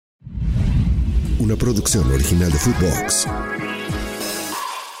una producción original de Footbox.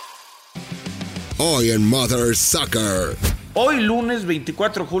 Hoy en Mother Soccer. Hoy lunes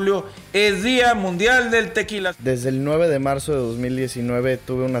 24 de julio es Día Mundial del Tequila. Desde el 9 de marzo de 2019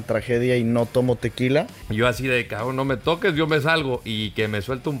 tuve una tragedia y no tomo tequila. Yo así de, cabrón, no me toques, yo me salgo y que me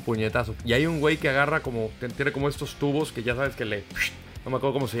suelta un puñetazo. Y hay un güey que agarra como, que tiene como estos tubos que ya sabes que le... No me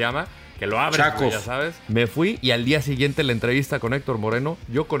acuerdo cómo se llama, que lo abre, ya sabes. Me fui y al día siguiente la entrevista con Héctor Moreno,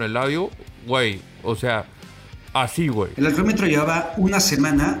 yo con el labio, güey, o sea... Así, güey. El alcoholímetro llevaba una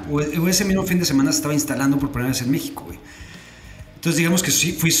semana, o ese mismo fin de semana se estaba instalando por primera vez en México, güey. Entonces digamos que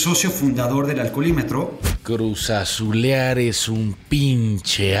sí, fui socio fundador del alcoholímetro. Cruzazulear es un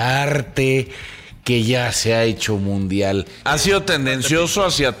pinche arte que ya se ha hecho mundial. ¿Ha sido tendencioso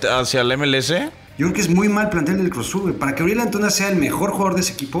hacia el MLS? Yo creo que es muy mal plantel del Cruz Azul, güey. Para que Uriel Antuna sea el mejor jugador de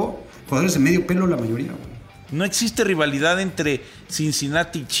ese equipo, jugadores de medio pelo la mayoría, güey. No existe rivalidad entre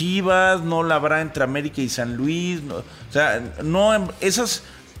Cincinnati y Chivas, no la habrá entre América y San Luis. No, o sea, no, esas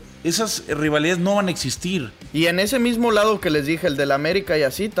rivalidades no van a existir. Y en ese mismo lado que les dije, el del América y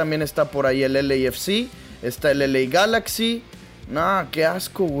así, también está por ahí el LAFC, está el LA Galaxy. Nah, qué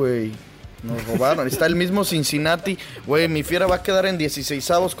asco, güey. Nos robaron. Está el mismo Cincinnati. Güey, mi fiera va a quedar en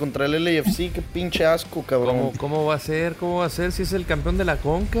 16avos contra el LAFC. Qué pinche asco, cabrón. ¿Cómo va a ser? ¿Cómo va a ser si es el campeón de la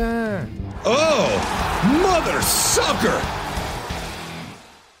Conca? ¡Oh! ¡Mother Soccer!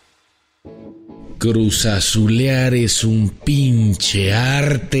 Cruzazulear es un pinche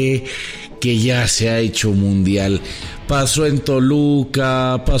arte que ya se ha hecho mundial. Pasó en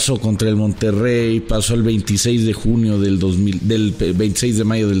Toluca, pasó contra el Monterrey, pasó el 26 de junio del 26 de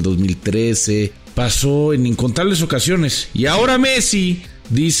mayo del 2013, pasó en incontables ocasiones. Y ahora Messi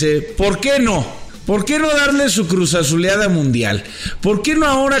dice, ¿por qué no? ¿Por qué no darle su cruzazuleada mundial? ¿Por qué no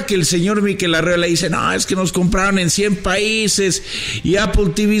ahora que el señor Mikel Arreola dice, no, es que nos compraron en 100 países y Apple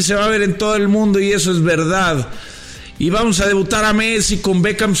TV se va a ver en todo el mundo y eso es verdad? Y vamos a debutar a Messi con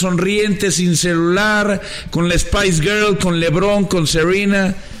Beckham sonriente, sin celular, con la Spice Girl, con LeBron, con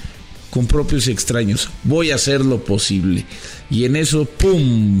Serena, con propios y extraños. Voy a hacer lo posible. Y en eso,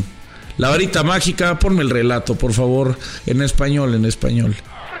 ¡pum! La varita mágica, ponme el relato, por favor, en español.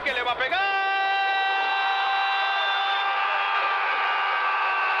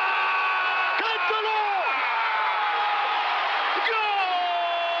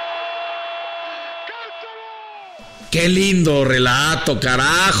 ¡Qué lindo relato,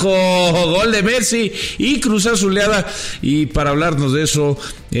 carajo! Gol de Messi y cruzazuleada. Y para hablarnos de eso,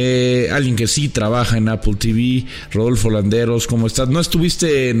 alguien que sí trabaja en Apple TV, Rodolfo Landeros, ¿cómo estás? No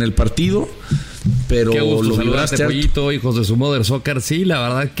estuviste en el partido, pero qué gusto lo saludarte, Pollito, hijos de su Mother Soccer. Sí, la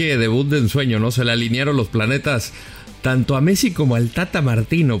verdad que debut de ensueño, ¿no? Se le alinearon los planetas tanto a Messi como al Tata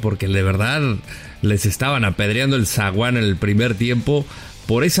Martino, porque de verdad les estaban apedreando el zaguán en el primer tiempo.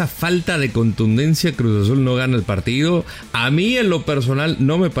 Por esa falta de contundencia, Cruz Azul no gana el partido. A mí, en lo personal,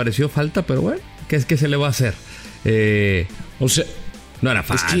 no me pareció falta, pero bueno, ¿qué es que se le va a hacer? O sea, no era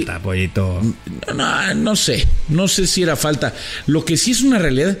falta, Pollito. No sé si era falta. Lo que sí es una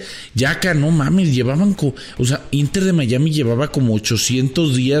realidad, ya acá no mames, llevaban, o sea, Inter de Miami llevaba como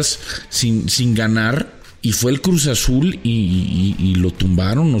 800 días sin ganar y fue el Cruz Azul y lo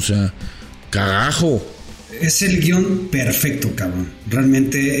tumbaron, o sea, cagajo. Es el guión perfecto, cabrón.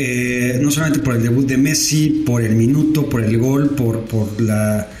 Realmente, no solamente por el debut de Messi, por el minuto, por el gol, por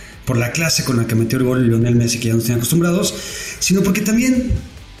la clase con la que metió el gol Lionel Messi, que ya nos tienen acostumbrados, sino porque también,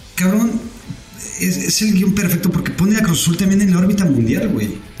 cabrón, es el guión perfecto porque pone a Cruz Azul también en la órbita mundial, güey.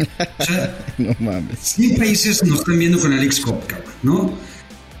 O sea, no mames. 100 países nos están viendo con la Leagues Cup, cabrón, ¿no?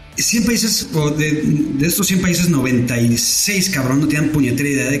 100 países, o de estos 100 países, 96, cabrón, no tenían puñetera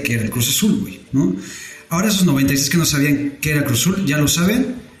idea de que era el Cruz Azul, güey, ¿no? Ahora esos 96 que no sabían que era Cruz Azul, ya lo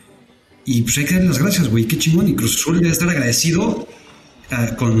saben. Y pues hay que darle las gracias, güey. Qué chingón. Y Cruz Azul debe estar agradecido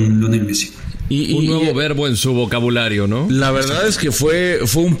con Lionel Messi. Un nuevo verbo en su vocabulario, ¿no? La verdad es que fue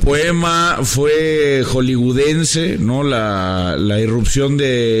un poema, fue hollywoodense, ¿no? La irrupción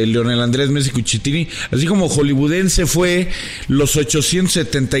de Lionel Andrés Messi Cuchitini. Así como hollywoodense fue los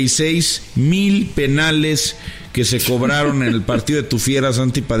 876,000 penales que se cobraron en el partido de tu fiera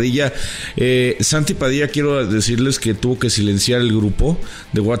Santi Padilla. Santi Padilla, quiero decirles que tuvo que silenciar el grupo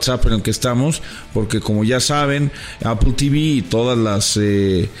de WhatsApp en el que estamos, porque como ya saben, Apple TV y todas las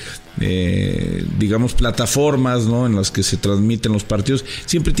digamos plataformas, ¿no?, en las que se transmiten los partidos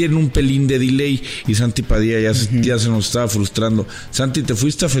siempre tienen un pelín de delay, y Santi Padilla ya se nos estaba frustrando. Santi, ¿te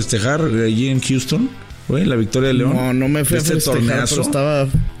fuiste a festejar allí en Houston, güey, la victoria de León? No me fui a festejar, pero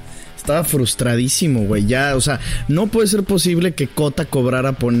Estaba frustradísimo, güey. Ya, o sea, no puede ser posible que Cota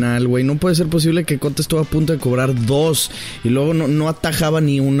cobrara penal, güey. No puede ser posible que Cota estuvo a punto de cobrar 2 y luego no atajaba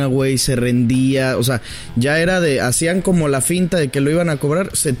ni una, güey. Se rendía. O sea, ya era hacían como la finta de que lo iban a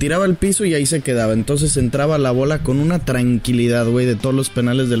cobrar, se tiraba al piso y ahí se quedaba. Entonces entraba la bola con una tranquilidad, güey, de todos los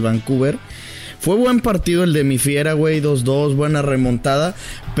penales del Vancouver. Fue buen partido el de mi fiera, güey, 2-2, buena remontada,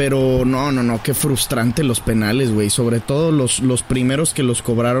 pero no, qué frustrante los penales, güey, sobre todo los primeros que los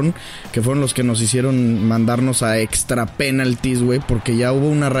cobraron, que fueron los que nos hicieron mandarnos a extra penalties, güey, porque ya hubo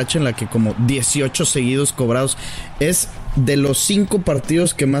una racha en la que como 18 seguidos cobrados. Es de los 5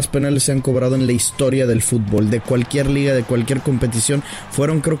 partidos que más penales se han cobrado en la historia del fútbol, de cualquier liga, de cualquier competición,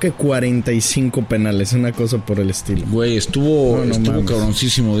 fueron creo que 45 penales, una cosa por el estilo. Güey, estuvo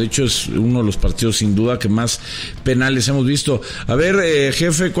cabroncísimo. De hecho, es uno de los partidos sin duda que más penales hemos visto. A ver,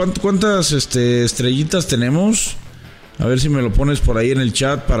 jefe, ¿cuántas estrellitas tenemos? A ver si me lo pones por ahí en el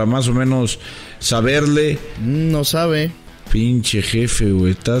chat para más o menos saberle. No sabe. Pinche jefe,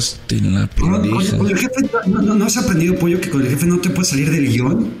 güey, estás en la pendeja. Oye, jefe, ¿no has aprendido, Pollo, que con el jefe no te puedes salir del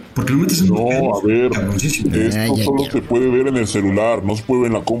guión? Porque lo metes en No, a ver, esto solo se puede ver en el celular, no se puede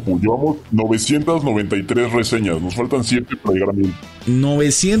ver en la compu. Llevamos 993 reseñas, nos faltan 7 para llegar a 1000.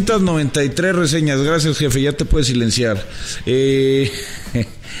 993 reseñas, gracias, jefe, ya te puedes silenciar.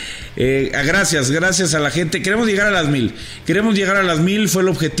 Gracias a la gente. Queremos llegar a las 1000, fue el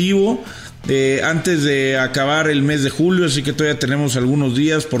objetivo. Antes de acabar el mes de julio, así que todavía tenemos algunos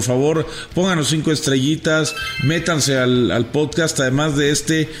días. Por favor, pónganos 5 estrellitas, métanse al podcast. Además de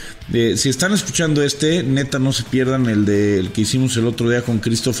si están escuchando neta no se pierdan el que hicimos el otro día con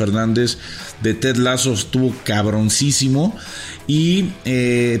Cristo Fernández de Ted Lasso, estuvo cabroncísimo. Y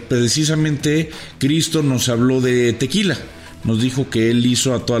precisamente Cristo nos habló de tequila. Nos dijo que él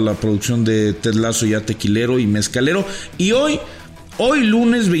hizo a toda la producción de Ted Lasso ya tequilero y mezcalero. Y hoy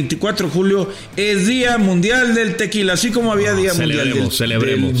lunes 24 de julio es Día Mundial del Tequila, así como había Día Mundial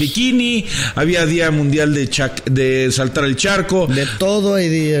del bikini, había Día Mundial de saltar el charco. De todo hay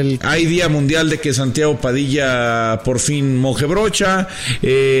día. Hay Día Mundial de que Santiago Padilla por fin moje brocha.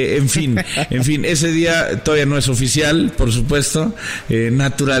 En fin, ese día todavía no es oficial, por supuesto,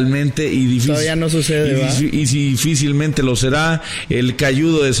 naturalmente, y difícil. Todavía no sucede, y difícilmente lo será. El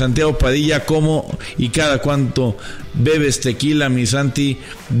cayudo de Santiago Padilla, ¿cómo y cada cuánto bebes tequila, mi Santi?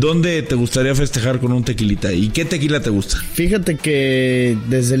 ¿Dónde te gustaría festejar con un tequilita? ¿Y qué tequila te gusta? Fíjate que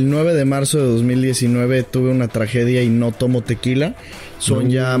desde el 9 de marzo de 2019 tuve una tragedia y no tomo tequila.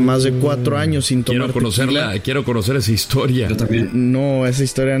 Son ya más de 4 años sin tomar tequila. Quiero conocer esa historia. Yo también. No, esa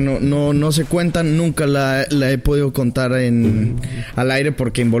historia no se cuenta. Nunca la he podido contar al aire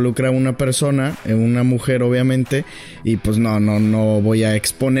porque involucra a una persona, una mujer obviamente. Y pues no voy a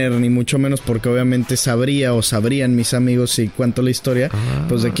exponer ni mucho menos porque obviamente sabrían mis amigos si cuento la historia,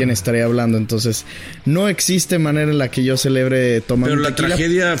 pues de quién estaría hablando. Entonces no existe manera en la que yo celebre tomando tequila. ¿Pero la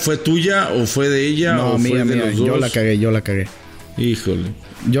tragedia fue tuya o fue de ella? No, o fue mía, los dos? yo la cagué. Híjole.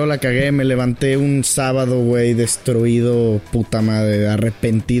 Yo la cagué, me levanté un sábado, güey, destruido, puta madre,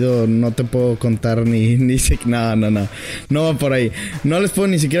 arrepentido, no te puedo contar no va por ahí. No les puedo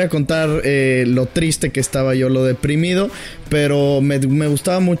ni siquiera contar lo triste que estaba yo, lo deprimido, pero me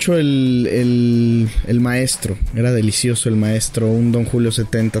gustaba mucho el maestro, era delicioso el maestro, un Don Julio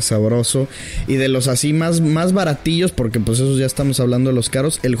 70 sabroso, y de los así más baratillos, porque pues esos ya estamos hablando de los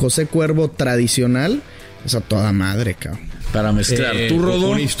caros, el José Cuervo tradicional, es a toda madre, cabrón. Para mezclar. ¿Tú, Rodó?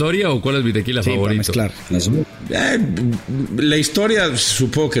 ¿Una historia o cuál es mi tequila favorito? Para mezclar. La historia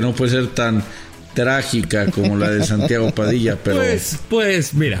supongo que no puede ser tan trágica como la de Santiago Padilla, pero...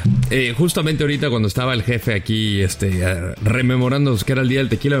 Pues mira, justamente ahorita cuando estaba el jefe aquí rememorando que era el día del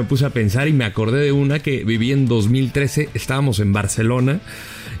tequila, me puse a pensar y me acordé de una que viví en 2013. Estábamos en Barcelona.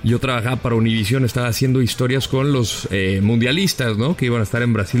 Yo trabajaba para Univision, estaba haciendo historias con los mundialistas, ¿no? Que iban a estar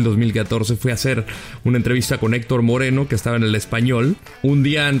en Brasil 2014. Fui a hacer una entrevista con Héctor Moreno, que estaba en el Español. Un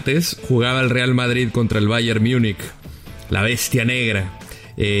día antes jugaba el Real Madrid contra el Bayern Múnich, la bestia negra.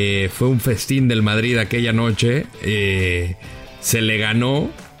 Fue un festín del Madrid aquella noche. Se le ganó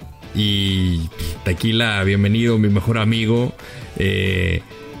y tequila, bienvenido, mi mejor amigo.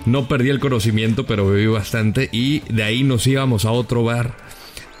 No perdí el conocimiento, pero bebí bastante y de ahí nos íbamos a otro bar.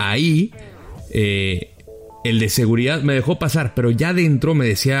 Ahí el de seguridad me dejó pasar, pero ya dentro me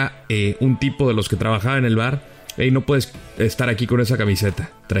decía un tipo de los que trabajaba en el bar: hey, no puedes estar aquí con esa camiseta.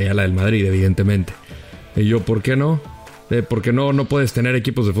 Traía la del Madrid, evidentemente. Y yo, ¿por qué no? Porque no puedes tener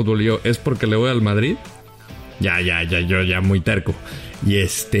equipos de fútbol. Y yo, ¿es porque le voy al Madrid? Yo ya muy terco.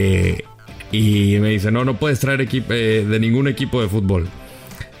 Y me dice, no puedes traer de ningún equipo de fútbol.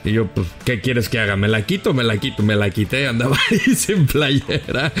 Y yo, pues, ¿qué quieres que haga? ¿Me la quito? Me la quité. Andaba ahí sin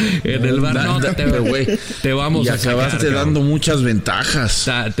playera en el bar. No, güey. Te vamos a sacar. Y acabaste dando muchas ventajas.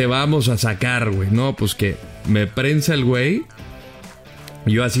 Te vamos a sacar, güey. No, pues que me prensa el güey.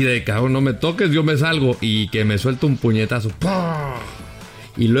 Y yo así de, cabrón, no me toques, yo me salgo. Y que me suelta un puñetazo. ¡Pah!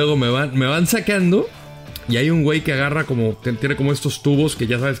 Y luego me van sacando. Y hay un güey que agarra como, que tiene como estos tubos que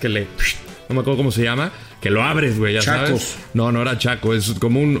ya sabes que le... No me acuerdo cómo se llama. Que lo abres, güey, ya Chacos. sabes. No era chaco. Es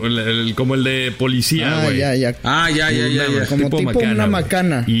como como el de policía, güey. Ya. Como tipo macana, una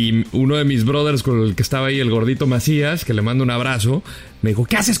macana. Y uno de mis brothers con el que estaba ahí, el gordito Macías, que le mando un abrazo, me dijo,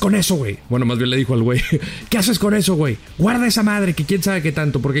 ¿qué haces con eso, güey? Bueno, más bien le dijo al güey, ¿qué haces con eso, güey? Guarda esa madre, que quién sabe qué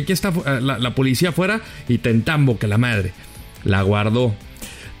tanto, porque aquí está la policía afuera y te entambo que la madre. La guardó.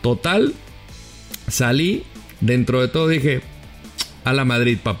 Total, salí, dentro de todo dije, a la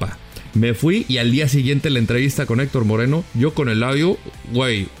Madrid, papá. Me fui y al día siguiente la entrevista con Héctor Moreno, yo con el labio,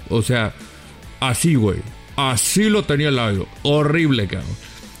 güey, o sea, así, güey, así lo tenía el labio, horrible, cabrón.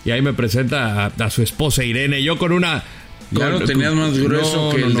 Y ahí me presenta a su esposa Irene, yo con una... Ya lo tenías más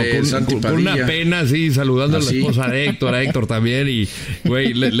grueso que el de Santi Padilla. Con una pena, así, saludando a la esposa de Héctor, a Héctor también. Y,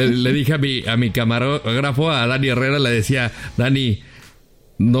 güey, le dije a mi camarógrafo, a Dani Herrera, le decía, Dani...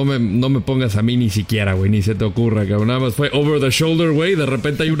 No me pongas a mí ni siquiera, güey, ni se te ocurra, cabrón. Nada más fue over the shoulder, güey. De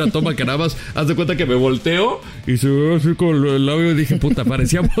repente hay una toma que nada más, haz de cuenta que me volteo y se ve así con el labio y dije, puta,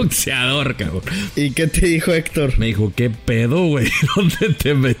 parecía boxeador, cabrón. ¿Y qué te dijo Héctor? Me dijo, ¿qué pedo, güey? ¿Dónde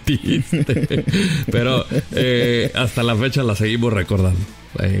te metiste? Pero hasta la fecha la seguimos recordando.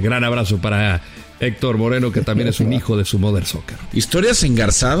 Gran abrazo para Héctor Moreno, que también es un hijo de su Mother Soccer. Historias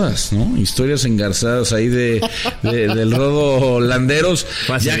engarzadas, ¿no? Historias engarzadas ahí del rodo Landeros.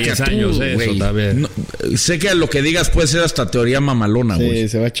 Hace 10 años eso, güey, también. No, sé que lo que digas puede ser hasta teoría mamalona, güey. Sí,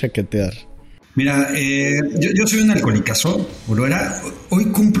 se va a chaquetear. Mira, yo soy un alcohólicazo, o lo era. Hoy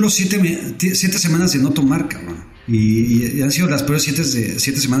cumplo 7 semanas de no tomar, cabrón. Y han sido las peores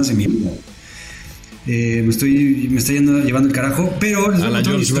 7 semanas de mi vida. Me está llevando el carajo, pero les voy a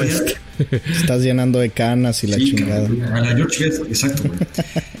contar una historia. Estás llenando de canas y la chingada. A la George Best, exacto,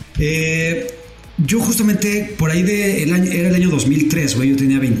 güey. Yo justamente por ahí era el año 2003, güey, yo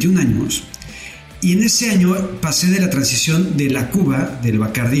tenía 21 años. Y en ese año pasé de la transición de la Cuba, del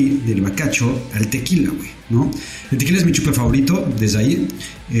Bacardí, del Bacacho, al tequila, güey, ¿no? El tequila es mi chupe favorito, desde ahí.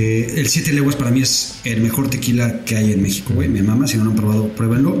 El 7 Leguas para mí es el mejor tequila que hay en México, güey. Me mama, si no lo han probado,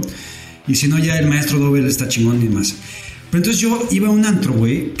 pruébenlo. Y si no, ya el maestro Dobel está chingón y demás. Pero entonces yo iba a un antro,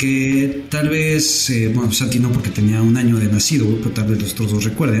 güey, que tal vez, bueno, Santi no porque tenía un año de nacido, güey, pero tal vez los otros dos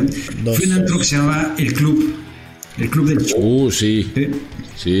recuerden. Fue un antro que se llamaba El Club del Show. Sí.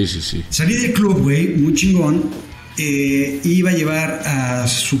 Sí. Salí del club, güey, muy chingón. Iba a llevar a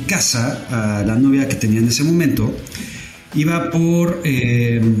su casa a la novia que tenía en ese momento. Iba por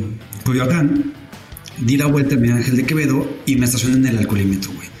Coyoacán, di la vuelta en Miguel Ángel de Quevedo y me estacioné en el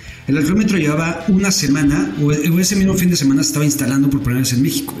alcoholímetro, güey. El alcoholímetro llevaba una semana, o ese mismo fin de semana se estaba instalando por primera vez en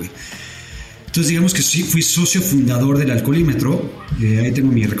México, güey. Entonces digamos que sí, fui socio fundador del alcoholímetro. Ahí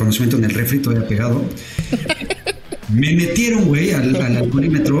tengo mi reconocimiento en el refri todavía pegado. Me metieron, güey, al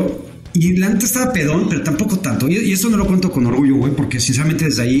alcoholímetro. Y la neta estaba pedón, pero tampoco tanto. Y esto no lo cuento con orgullo, güey, porque sinceramente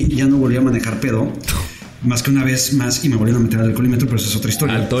desde ahí ya no volví a manejar pedo. Más que una vez más y me volvieron a meter al alcoholímetro, pero eso es otra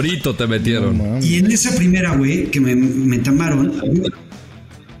historia. Al torito te metieron. No, y en esa primera, güey, que me entamaron...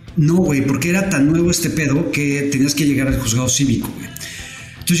 No, güey, porque era tan nuevo este pedo que tenías que llegar al juzgado cívico, güey.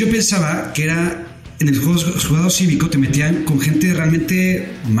 Entonces yo pensaba que era... En el juzgado cívico te metían con gente realmente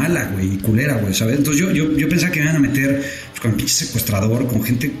mala, güey, y culera, güey, ¿sabes? Entonces yo pensaba que me iban a meter pues, con pinche secuestrador, con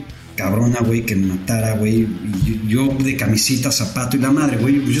gente cabrona, güey, que me matara, güey. Y yo de camisita, zapato y la madre,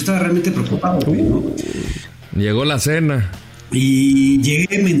 güey. Pues yo estaba realmente preocupado, güey, ¿no? Llegó la cena. Y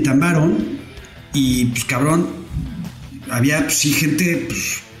llegué, me entamaron y, pues, cabrón, había, pues, sí, gente...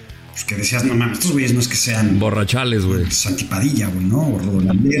 Pues que decías, no mames, estos güeyes no es que sean... Borrachales, güey. Santi Padilla, güey, ¿no? O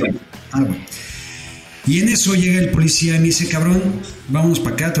Rodolandero. Güey. Y en eso llega el policía y me dice, cabrón, vámonos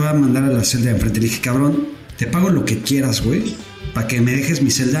para acá, te voy a mandar a la celda de enfrente. Le dije, cabrón, te pago lo que quieras, güey, para que me dejes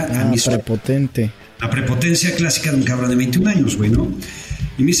mi celda a mi prepotente. La prepotencia clásica de un cabrón de 21 años, güey, ¿no?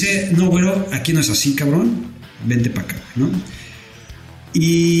 Y me dice, no, güero, aquí no es así, cabrón, vente para acá, ¿no?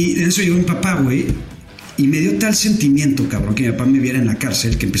 Y en eso llegó mi papá, güey, y me dio tal sentimiento, cabrón, que mi papá me viera en la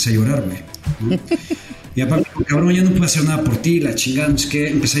cárcel que empecé a llorar, güey, ¿no? Y mi papá me dijo, cabrón, ya no puedo hacer nada por ti, la chingada, no sé qué.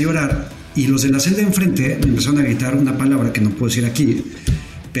 Empecé a llorar y los de la celda de enfrente me empezaron a gritar una palabra que no puedo decir aquí,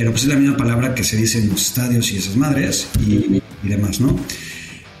 pero pues es la misma palabra que se dice en los estadios y esas madres y demás, ¿no?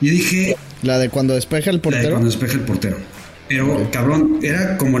 Y yo dije... ¿La de cuando despeja el portero? La de cuando despeja el portero. Pero, cabrón,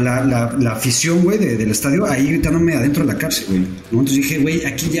 era como la afición, güey, del estadio, ahí gritándome adentro de la cárcel, güey, ¿no? Entonces dije, güey,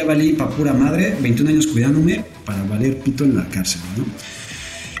 aquí ya valí pa' pura madre, 21 años cuidándome para valer pito en la cárcel, ¿no?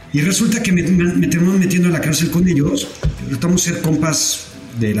 Y resulta que me terminaron metiendo a la cárcel con ellos. Tratamos de ser compas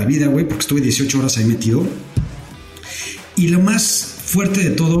de la vida, güey, porque estuve 18 horas ahí metido. Y lo más fuerte de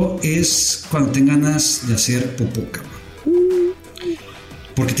todo es cuando te ganas de hacer popó, cabrón.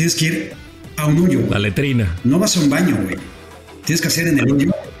 Porque tienes que ir a un hoyo, güey. La letrina. No vas a un baño, güey. Tienes que hacer en el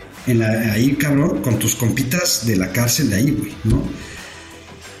hoyo, ahí, cabrón, con tus compitas de la cárcel de ahí, güey, ¿no?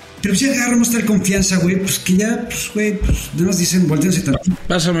 Pero si agarramos tal confianza, güey, pues que ya, pues, güey, pues nada más dicen, volteense tantito.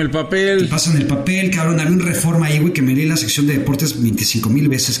 Pásame el papel. Te pasan el papel, cabrón. Había un Reforma ahí, güey, que me leí la sección de deportes 25,000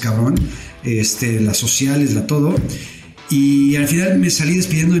 veces, cabrón. Las sociales, la todo. Y al final me salí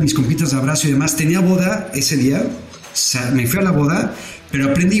despidiendo de mis compitas de abrazo y demás. Tenía boda ese día, me fui a la boda, pero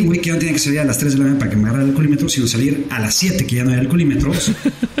aprendí, güey, que no tenía que salir a las 3 de la mañana para que me agarrara el alcoholímetro, sino salir a las 7, que ya no hay alcoholímetros.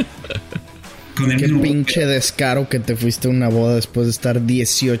 Con el Qué mismo pinche descaro que te fuiste a una boda después de estar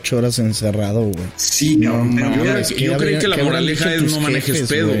 18 horas encerrado, güey. Sí, cabrón. Yo creí que la moraleja es no manejes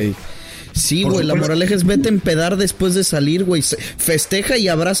pedo. Güey. Sí, güey, la moraleja es vete a empedar después de salir, güey. Festeja y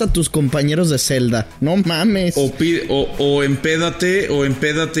abraza a tus compañeros de celda. No mames. O empédate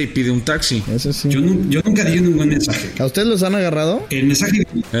y pide un taxi. Eso sí. Yo nunca di un buen mensaje. ¿A ustedes los han agarrado? El mensaje...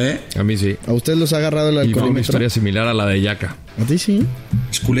 A mí sí. ¿A ustedes los ha agarrado el Y fue una alcoholímetro? historia similar a la de Yaka. ¿A ti sí?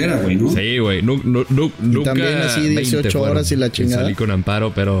 Es culera, güey, ¿no? Sí, güey. Nunca. también así 18 fueron. horas y la chingada. Salí con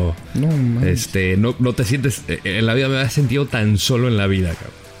amparo, pero. No mames. No te sientes. En la vida me has sentido tan solo en la vida,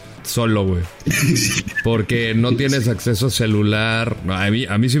 cabrón. Solo, güey. Porque no tienes acceso a celular. No, a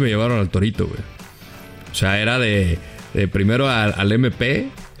mí sí me llevaron al Torito, güey. O sea, era de primero al MP,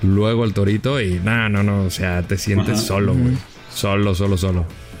 luego al Torito y no. O sea, te sientes solo, güey. Solo.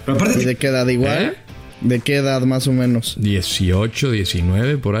 Pero aparte... ¿Y de qué edad igual? ¿De qué edad más o menos? 18,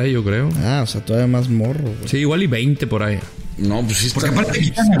 19, por ahí, yo creo. Ah, o sea, todavía más morro, güey. Sí, igual y 20 por ahí. No, pues sí está. Porque aparte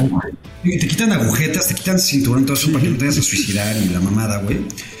te quitan agujetas, te quitan cinturón, todo eso para que no te vayas a suicidar y la mamada, güey.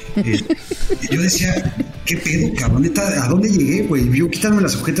 Yo decía, ¿qué pedo, cabrón? Neta, ¿a dónde llegué, güey? Yo quitarme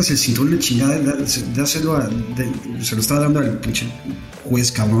las agujetas, el cinturón, la chingada, se lo estaba dando al pinche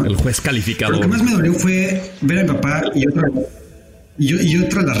juez, cabrón. El juez calificador. Pero lo que más me dolió fue ver a mi papá y yo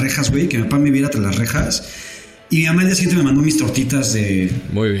tras las rejas, güey, que mi papá me viera tras las rejas. Y mi mamá al día siguiente me mandó mis tortitas de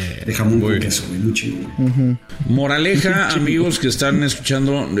jamón con queso, güey, muy chido. Moraleja, amigos que están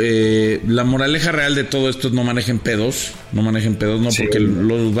escuchando, la moraleja real de todo esto es no manejen pedos, no, sí, porque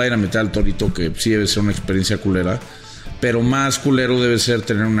los va a ir a meter al Torito, que sí debe ser una experiencia culera, pero más culero debe ser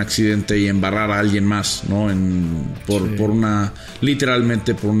tener un accidente y embarrar a alguien más, ¿no? Por una,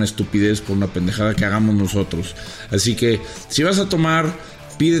 literalmente por una estupidez, por una pendejada que hagamos nosotros. Así que si vas a tomar,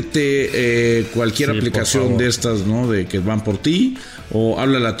 pídete cualquier aplicación de estas, ¿no? De que van por ti, o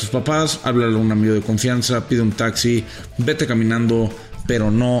háblale a tus papás, háblale a un amigo de confianza, pide un taxi, vete caminando,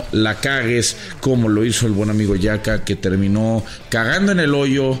 pero no la cagues como lo hizo el buen amigo Yaka, que terminó cagando en el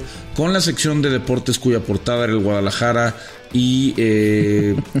hoyo con la sección de deportes cuya portada era el Guadalajara y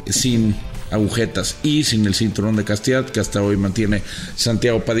sin agujetas y sin el cinturón de castidad que hasta hoy mantiene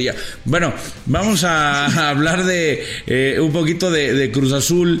Santiago Padilla. Bueno, vamos a hablar de un poquito de Cruz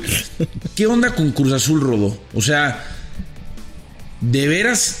Azul. ¿Qué onda con Cruz Azul, Rodo? O sea, ¿de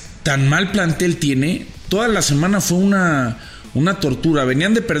veras tan mal plantel tiene? Toda la semana fue una tortura.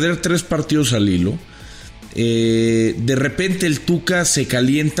 Venían de perder 3 partidos al hilo. De repente el Tuca se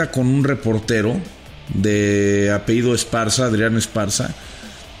calienta con un reportero de apellido Esparza, Adrián Esparza.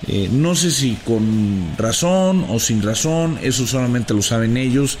 No sé si con razón o sin razón, eso solamente lo saben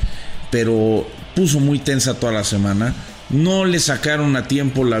ellos, pero puso muy tensa toda la semana. No le sacaron a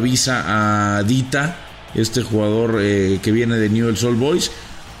tiempo la visa a Dita, este jugador que viene de Newell's Old Boys.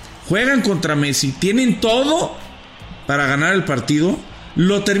 Juegan contra Messi, tienen todo para ganar el partido,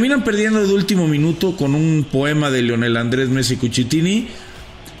 lo terminan perdiendo de último minuto con un poema de Lionel Andrés Messi Cuchitini,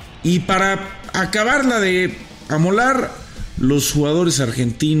 y para acabarla de amolar, los jugadores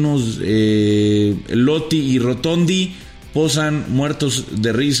argentinos Lotti y Rotondi posan muertos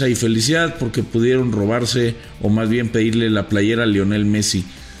de risa y felicidad porque pudieron robarse, o más bien pedirle la playera a Lionel Messi.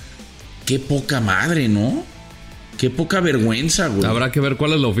 Qué poca madre, ¿no? Qué poca vergüenza, güey. Habrá que ver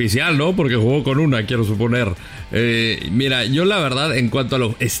cuál es la oficial, ¿no? Porque jugó con una, quiero suponer. Mira, yo la verdad, en cuanto a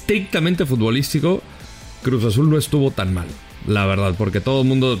lo estrictamente futbolístico, Cruz Azul no estuvo tan mal. La verdad, porque todo el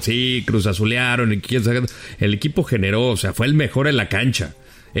mundo, sí, Cruz Azulearon, y quién sabe, el equipo generó, o sea, fue el mejor en la cancha.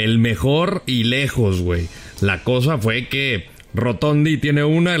 El mejor y lejos, güey. La cosa fue que Rotondi tiene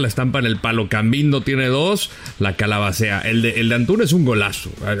una, la estampa en el palo. Cambindo tiene 2, la calabacea. El de Antuna es un golazo.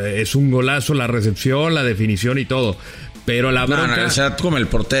 Es un golazo, la recepción, la definición y todo. Pero la bronca... o sea, come el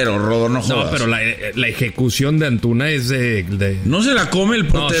portero, Rodo, no jodas. No, pero la ejecución de Antuna es de... No se la come el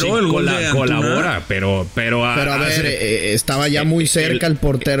portero, no, sí, el gol de Antuna. Colabora, pero a ver, estaba ya muy cerca el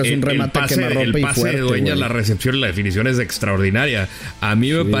portero, es un remate que me rompe y fuerte. El pase de Dueñas, la recepción y la definición es extraordinaria. A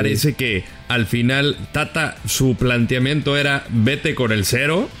mí me parece que al final Tata, su planteamiento era vete con el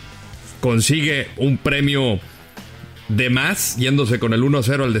 0, consigue un premio de más, yéndose con el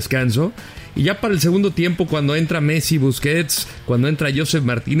 1-0 al descanso. Y ya para el segundo tiempo, cuando entra Messi, Busquets, cuando entra Joseph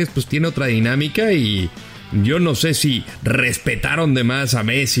Martínez, pues tiene otra dinámica. Y yo no sé si respetaron de más a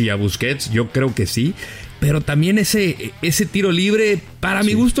Messi y a Busquets, yo creo que sí. Pero también ese tiro libre, para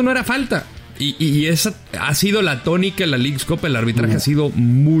mi gusto, no era falta. Y esa ha sido la tónica en la Leagues Cup. El arbitraje ha sido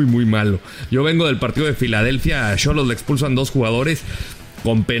muy, muy malo. Yo vengo del partido de Filadelfia, a Xolos le expulsan 2 jugadores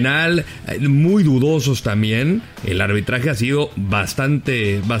con penal, muy dudosos también. El arbitraje ha sido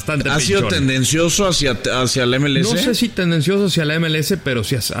bastante ¿Ha sido tendencioso hacia la MLS? No sé si tendencioso hacia la MLS, pero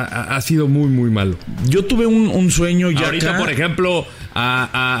sí ha sido muy, muy malo. Yo tuve un sueño ya ahorita, por ejemplo,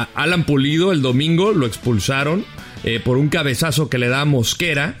 a Alan Pulido el domingo lo expulsaron por un cabezazo que le da a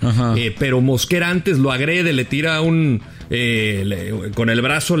Mosquera, pero Mosquera antes lo agrede, le tira con el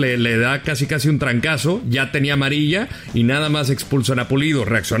brazo le da casi un trancazo, ya tenía amarilla y nada más expulsan a Pulido.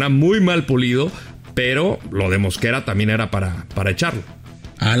 Reacciona muy mal Pulido, pero lo de Mosquera también era para echarlo.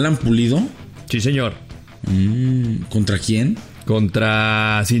 ¿Alan Pulido? Sí, señor. ¿Contra quién?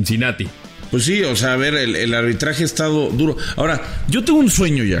 Contra Cincinnati. Pues sí, o sea, a ver, el arbitraje ha estado duro. Ahora, yo tengo un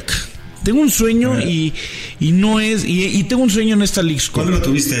sueño, Jack. Tengo un sueño y no es... Y tengo un sueño en esta Leagues Cup. ¿Cuándo lo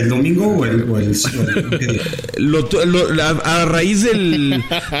tuviste? ¿El domingo o el a raíz del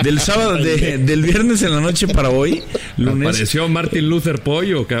sábado, del viernes en la noche para hoy, lunes... Apareció Martin Luther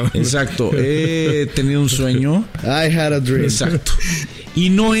Pollo, cabrón. Exacto. He tenido un sueño. I had a dream. Exacto.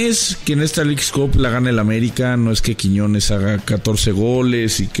 Y no es que en esta Leagues Cup la gane el América, no es que Quiñones haga 14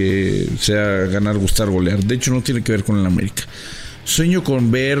 goles y que sea ganar, gustar, golear. De hecho, no tiene que ver con el América. Sueño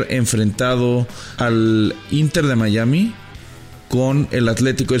con ver enfrentado al Inter de Miami con el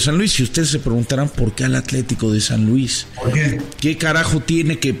Atlético de San Luis. Si ustedes se preguntarán por qué al Atlético de San Luis, ¿por qué? ¿Qué carajo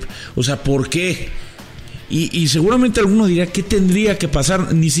tiene que...? O sea, ¿por qué? Y seguramente alguno dirá, ¿qué tendría que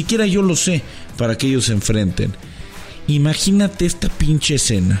pasar? Ni siquiera yo lo sé para que ellos se enfrenten. Imagínate esta pinche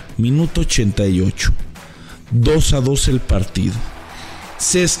escena. Minuto 88. 2-2 el partido.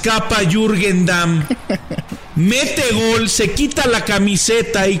 Se escapa Jürgen Damm, mete gol, se quita la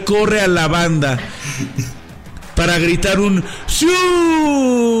camiseta y corre a la banda para gritar un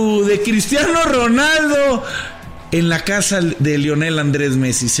 ¡Siu! De Cristiano Ronaldo en la casa de Lionel Andrés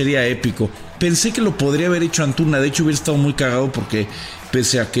Messi. Sería épico. Pensé que lo podría haber hecho Antuna. De hecho hubiera estado muy cagado porque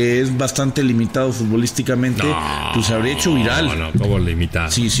pese a que es bastante limitado futbolísticamente, pues se habría hecho viral. No, ¿cómo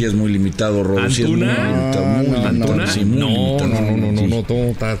limitado? Sí, es muy limitado, Rodo. Sí, es muy limitado, muy limitado. Sí, muy limitado.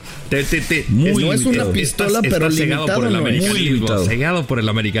 No es una pistola, pero limitado por el americanismo. Muy limitado. Cegado por el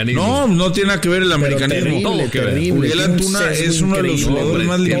americanismo. No tiene nada que ver el americanismo. Todo que ver. Uriel Antuna es uno de los jugadores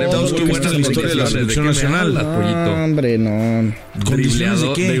más limitados que hubo en la historia de la selección nacional. Hombre, no.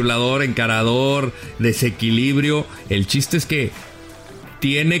 Driblador, encarador, desequilibrio. El chiste es que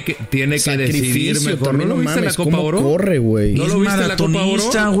tiene que decidir mejor. ¿No lo viste en la Copa Oro? Corre, güey. ¿No lo viste en la Copa Oro?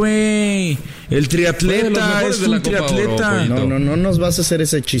 Güey. El triatleta es un triatleta. No nos vas a hacer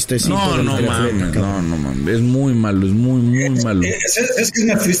ese chistecito. No mames. Es muy malo, es muy malo. ¿Sabes qué es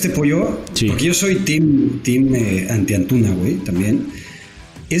más triste, Pollo? Sí. Porque yo soy team anti-Antuna, güey, también.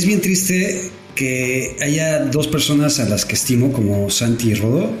 Es bien triste que haya dos personas a las que estimo, como Santi y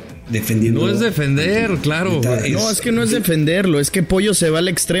Rodo, defendiendo. No es defender, claro. No, es que no es defenderlo, es que Pollo se va al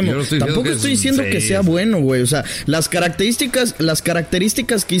extremo. Tampoco estoy diciendo que sea bueno, güey. O sea, las características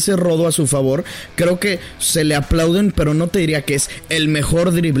que hice Rodo a su favor, creo que se le aplauden, pero no te diría que es el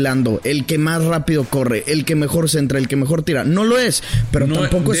mejor driblando, el que más rápido corre, el que mejor centra, el que mejor tira. No lo es, pero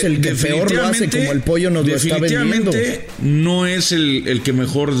tampoco es el que peor lo hace, como el Pollo nos lo está vendiendo. No es el que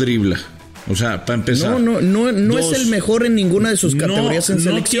mejor dribla. O sea, para empezar. No es el mejor en ninguna de sus categorías en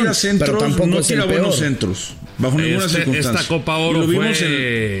selección. No tira centros, pero tampoco es el buenos centros. Bajo ninguna circunstancia. Esta Copa Oro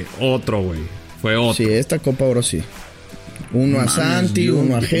fue otro, güey. Fue otro. Sí, esta Copa Oro sí. Uno a Santi,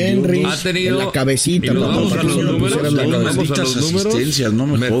 uno a Henry. Ha tenido en la cabecita. Vamos a los números. No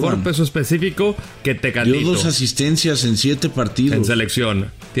me mejor jodan. Peso específico que Tecatito. Dio 2 asistencias en 7 partidos. En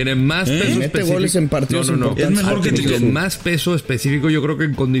selección. Tiene más peso específico. Mete goles en partidos importantes. Es mejor que Tecatito. Más peso específico. Yo creo que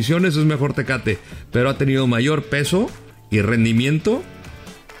en condiciones es mejor Tecate. Pero ha tenido mayor peso y rendimiento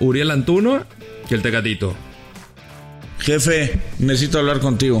Uriel Antuna que el Tecatito. Jefe, necesito hablar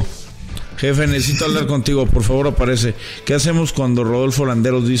contigo. Por favor, aparece. ¿Qué hacemos cuando Rodolfo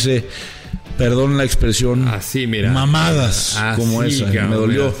Landeros dice: perdón la expresión, así, mira, mamadas así, como esa. cabrón, Me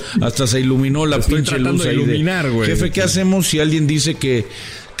dolió. Hasta se iluminó la pinche luz ahí. Jefe, ¿qué hacemos si alguien dice que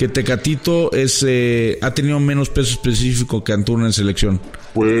Tecatito ha tenido menos peso específico que Antuna en selección?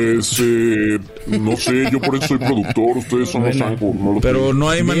 Pues, no sé, yo por eso soy productor, ustedes son los ancos. Pero no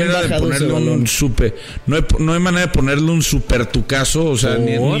hay manera de ponerle un super, no hay manera de ponerle un super tucazo, o sea,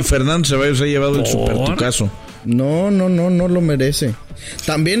 ni Fernando Ceballos ha llevado el super tucazo. No lo merece.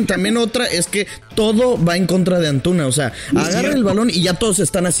 También otra es que todo va en contra de Antuna, o sea, agarra el balón y ya todos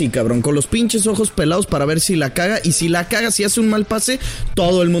están así, cabrón, con los pinches ojos pelados para ver si la caga, y si la caga, si hace un mal pase,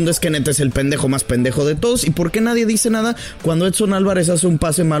 todo el mundo es que neta es el pendejo más pendejo de todos. ¿Y por qué nadie dice nada cuando Edson Álvarez hace un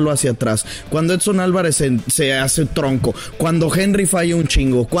pase malo hacia atrás? Cuando Edson Álvarez se hace tronco, cuando Henry falla un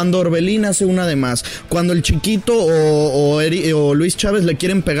chingo, cuando Orbelín hace una de más, cuando el Chiquito o Luis Chávez le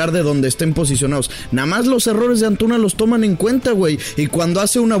quieren pegar de donde estén posicionados. Nada más los errores de Antuna los toman en cuenta, güey, y cuando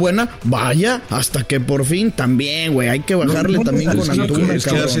hace una buena, vaya, hasta que por fin también, güey, hay que bajarle también con Antuna. Es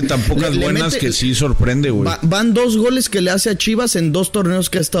que hace tan pocas buenas que sí sorprende, güey. Van 2 goles que le hace a Chivas en 2 torneos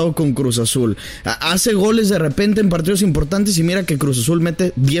que ha estado con Cruz Azul. Hace goles de repente en partidos importantes y mira que Cruz Azul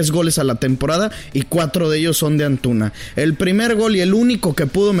mete 10 goles a la temporada y 4 de ellos son de Antuna. El primer gol y el único que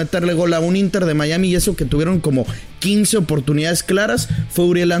pudo meterle gol a un Inter de Miami, y eso que tuvieron como 15 oportunidades claras, fue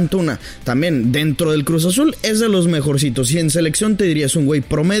Uriel Antuna. También dentro del Cruz Azul es de los mejorcitos, y en selección te diría es un güey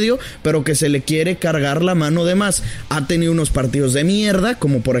promedio, pero que se le quiere cargar la mano de más. Ha tenido unos partidos de mierda,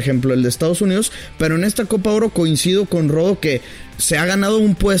 como por ejemplo el de Estados Unidos, pero en esta Copa Oro coincido con Rodo que se ha ganado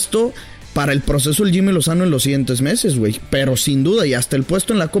un puesto para el proceso el Jimmy Lozano en los siguientes meses, güey, pero sin duda, y hasta el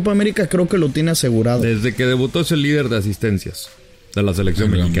puesto en la Copa América creo que lo tiene asegurado. Desde que debutó es el líder de asistencias de la selección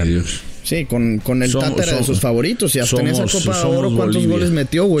mexicana. Sí, con el Tata era de sus favoritos, y hasta en esa Copa Oro ¿cuántos goles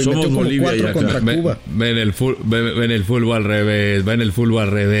metió, güey? Metió como Bolivia 4 contra Cuba. Ven el fútbol al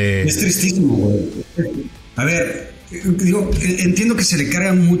revés, Es tristísimo, güey. A ver, digo, entiendo que se le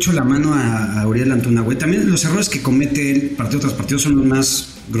carga mucho la mano a Uriel Antuna, güey. También los errores que comete él partido tras partido son los más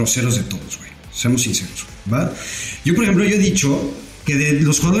groseros de todos, güey. Seamos sinceros, ¿va? Yo, por ejemplo, he dicho que de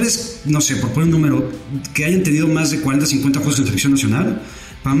los jugadores, no sé, por poner un número, que hayan tenido más de 40, 50 juegos en selección nacional,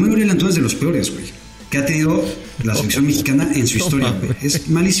 para mí Uriel Antuna es de los peores, güey, que ha tenido la selección mexicana en su historia, güey. Es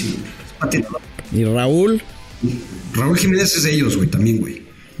malísimo, es patético. ¿Y Raúl Jiménez es de ellos, güey, también, güey.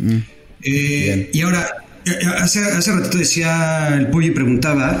 Y ahora, hace ratito decía el Pollo y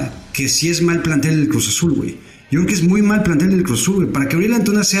preguntaba que si es mal plantel del Cruz Azul, güey. Yo creo que es muy mal plantel del Cruz Azul, güey. Para que Uriel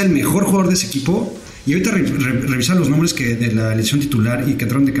Antuna sea el mejor jugador de ese equipo, y ahorita revisar los nombres que de la elección titular y que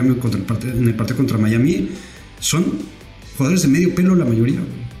entraron de cambio en el partido contra Miami, son jugadores de medio pelo la mayoría,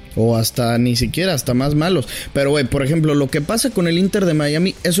 güey. O hasta ni siquiera, hasta más malos. Pero, güey, por ejemplo, lo que pasa con el Inter de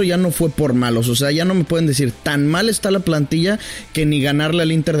Miami, eso ya no fue por malos. O sea, ya no me pueden decir, tan mal está la plantilla que ni ganarle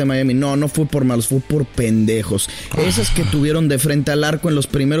al Inter de Miami. No fue por malos, fue por pendejos. Esas que tuvieron de frente al arco en los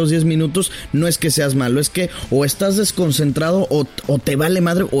primeros 10 minutos, no es que seas malo, es que o estás desconcentrado o te vale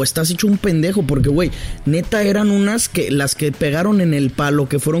madre o estás hecho un pendejo. Porque, güey, neta eran unas que las que pegaron en el palo,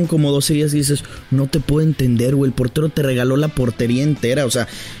 que fueron como 12 días y dices, no te puedo entender, güey. El portero te regaló la portería entera, o sea,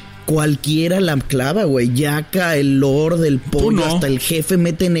 cualquiera la clava, güey. Yaka, el Lord, el Pollo, hasta el jefe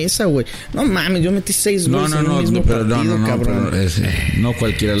meten esa, güey. No mames, yo metí 6 goles en el mismo partido, cabrón. No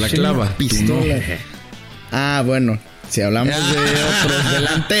cualquiera la clava. Pistola. Bueno, si hablamos de otros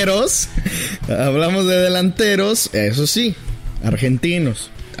delanteros, eso sí, argentinos.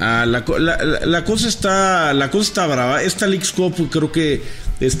 La cosa está brava. Esta Leagues Cup creo que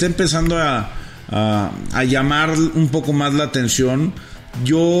está empezando a llamar un poco más la atención.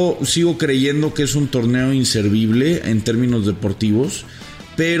 Yo sigo creyendo que es un torneo inservible en términos deportivos,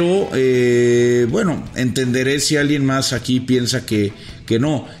 pero bueno, entenderé si alguien más aquí piensa que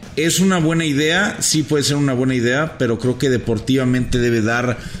no. Es una buena idea, sí puede ser una buena idea, pero creo que deportivamente debe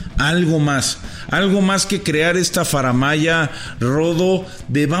dar algo más que crear esta faramalla, Rodo,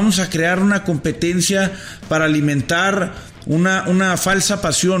 de vamos a crear una competencia para alimentar una falsa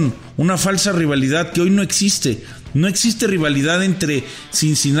pasión, una falsa rivalidad que hoy no existe. No existe rivalidad entre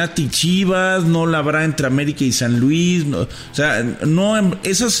Cincinnati y Chivas, no la habrá entre América y San Luis, no, o sea, no,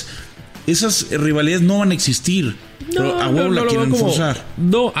 esas rivalidades no van a existir. Pero a huevo la quieren forzar.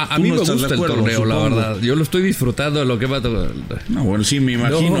 No, a mí me gusta el torneo, la verdad. Yo lo estoy disfrutando de lo que va a tocar. No, bueno, sí, me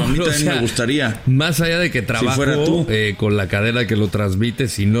imagino. A mí también me gustaría. Más allá de que trabajo con la cadena que lo transmite,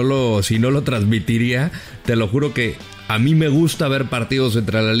 si no lo transmitiría, te lo juro que a mí me gusta ver partidos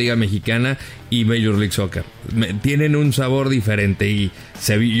entre la Liga Mexicana y Major League Soccer. Tienen un sabor diferente y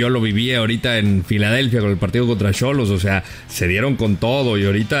yo lo viví ahorita en Filadelfia con el partido contra Xolos, o sea, se dieron con todo y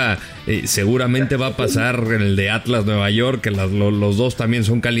ahorita seguramente va a pasar en el de Atlas Nueva York, que los dos también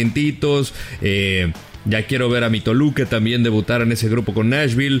son calientitos. Ya quiero ver a mi Toluca también debutar en ese grupo con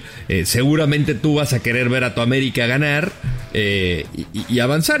Nashville. Seguramente tú vas a querer ver a tu América ganar y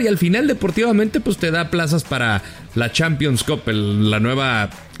avanzar. Y al final, deportivamente, pues te da plazas para la Champions Cup, la nueva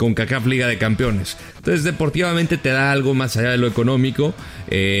CONCACAF Liga de Campeones. Entonces, deportivamente te da algo más allá de lo económico.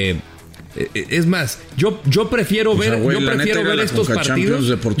 Es más, yo prefiero ver, estos partidos.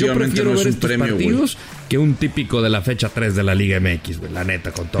 Yo prefiero ver estos partidos que un típico de la fecha 3 de la Liga MX, güey, la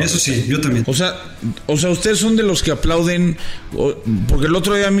neta, con todo. Eso sí, yo también. O sea, ustedes son de los que aplauden, porque el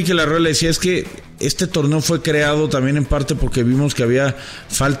otro día Mikel Arreola decía, es que este torneo fue creado también en parte porque vimos que había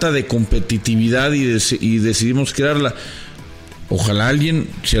falta de competitividad y decidimos crearla. Ojalá alguien,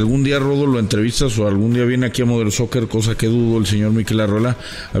 si algún día Rodo lo entrevistas o algún día viene aquí a Modern Soccer, cosa que dudo, el señor Mikel Arreola,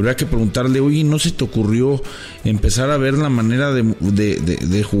 habría que preguntarle, oye, ¿no se te ocurrió empezar a ver la manera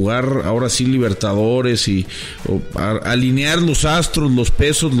de jugar ahora sí Libertadores y alinear los astros, los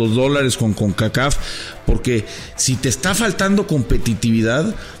pesos, los dólares con CONCACAF? Porque si te está faltando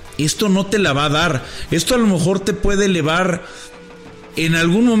competitividad, esto no te la va a dar. Esto a lo mejor te puede elevar en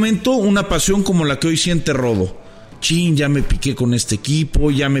algún momento una pasión como la que hoy siente Rodo. Chin, ya me piqué con este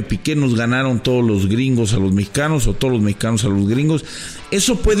equipo, nos ganaron todos los gringos a los mexicanos o todos los mexicanos a los gringos.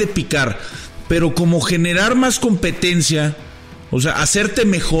 Eso puede picar, pero como generar más competencia, o sea, hacerte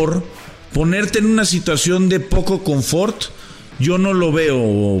mejor, ponerte en una situación de poco confort, yo no lo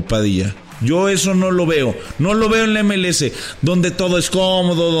veo, Padilla. Yo eso no lo veo en la MLS, donde todo es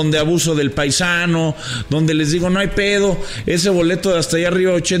cómodo, donde abuso del paisano, donde les digo, no hay pedo, ese boleto de hasta allá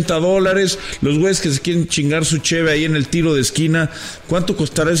arriba $80, los güeyes que se quieren chingar su cheve ahí en el tiro de esquina, ¿cuánto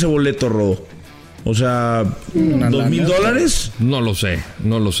costará ese boleto, Rodo? O sea, $2,000. No lo sé.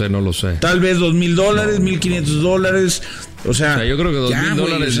 Tal vez $2,000, $1,500. O sea, yo creo que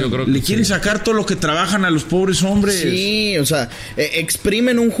 $2,000, yo creo que le quieren sacar todo lo que trabajan a los pobres hombres. Sí, o sea,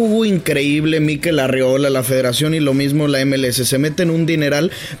 exprimen un jugo increíble Mikel Arreola, la federación y lo mismo la MLS, se meten un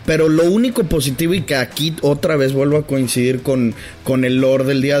dineral, pero lo único positivo, y que aquí otra vez vuelvo a coincidir con el lore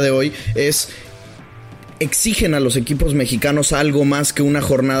del día de hoy, es exigen a los equipos mexicanos algo más que una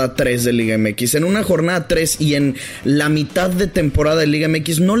jornada 3 de Liga MX. En una jornada 3 y en la mitad de temporada de Liga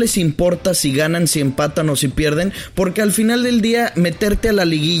MX no les importa si ganan, si empatan o si pierden, porque al final del día meterte a la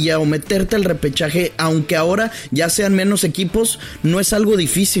liguilla o meterte al repechaje, aunque ahora ya sean menos equipos, no es algo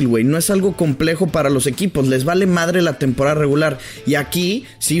difícil, güey, no es algo complejo para los equipos, les vale madre la temporada regular. Y aquí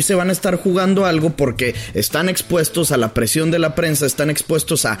sí se van a estar jugando algo porque están expuestos a la presión de la prensa, están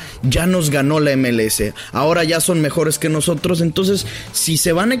expuestos a ya nos ganó la MLS, ahora ya son mejores que nosotros. Entonces, si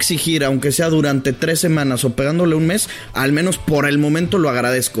se van a exigir, aunque sea durante 3 semanas o pegándole un mes, al menos por el momento lo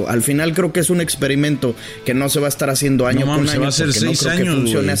agradezco. Al final creo que es un experimento que no se va a estar haciendo año con año. Se va a hacer 6 años, que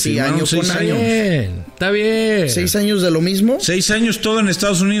funcione así año con año. Está bien. 6 años de lo mismo. 6 años todo en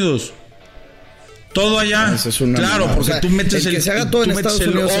Estados Unidos. Todo allá. Claro, porque o sea, tú metes el que se haga todo en Estados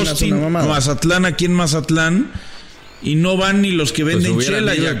Unidos Austin, Mazatlán, aquí en Mazatlán. Y no van ni los que venden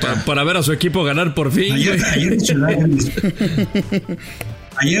chela ya para ver a su equipo ganar por fin.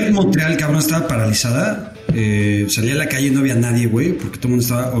 Ayer Montreal, cabrón, estaba paralizada. Salía a la calle y no había nadie, güey, porque todo el mundo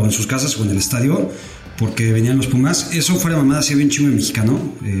estaba o en sus casas o en el estadio, porque venían los Pumas. Eso fuera mamada, hacía bien chingo de mexicano.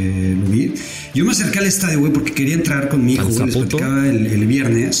 Lo vi. Yo me acerqué al estadio, güey, porque quería entrar con mi hijo, güey. Les platicaba el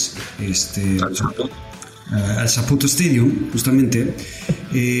viernes. Al Saputo Stadium, justamente,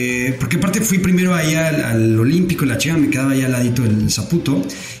 porque aparte fui primero ahí al Olímpico, la chica me quedaba ahí al ladito del Saputo,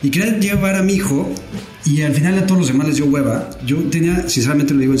 y quería llevar a mi hijo, y al final a todos los demás les dio hueva. Yo tenía,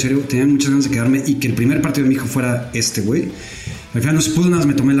 sinceramente lo digo en serio, tenía muchas ganas de quedarme y que el primer partido de mi hijo fuera güey. Al final no se pudo, nada más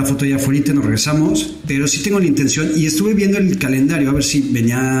me tomé la foto ya afuera y nos regresamos, pero sí tengo la intención, y estuve viendo el calendario a ver si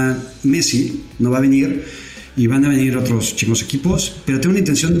venía Messi, no va a venir, y van a venir otros chicos equipos, pero tengo la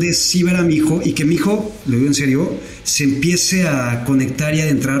intención de sí ver a mi hijo y que mi hijo, lo digo en serio, se empiece a conectar y a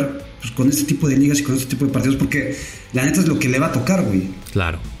entrar pues, con este tipo de ligas y con este tipo de partidos, porque la neta es lo que le va a tocar, güey.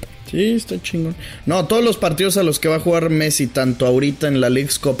 Claro. Sí, está chingón. No, todos los partidos a los que va a jugar Messi, tanto ahorita en la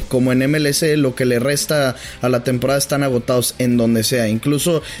Leagues Cup como en MLS, lo que le resta a la temporada están agotados en donde sea.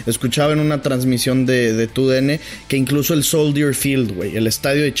 Incluso escuchaba en una transmisión de TUDN que incluso el Soldier Field, güey, el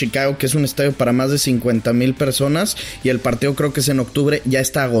estadio de Chicago, que es un estadio para más de 50,000 personas, y el partido creo que es en octubre, ya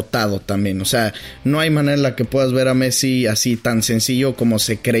está agotado también. O sea, no hay manera en la que puedas ver a Messi así tan sencillo como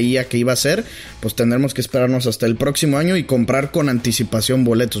se creía que iba a ser. Pues tendremos que esperarnos hasta el próximo año y comprar con anticipación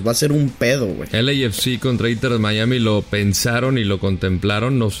boletos. Va a ser un pedo, güey. LAFC contra Inter de Miami lo pensaron y lo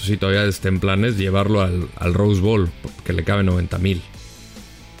contemplaron. No sé si todavía está en planes llevarlo al Rose Bowl, que le cabe 90,000.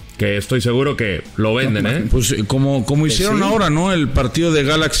 Que estoy seguro que lo venden, ¿eh? Pues como hicieron ahora, ¿no? El partido de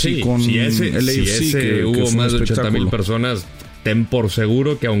Galaxy con LAFC. Que hubo más de 80,000 personas. Ten por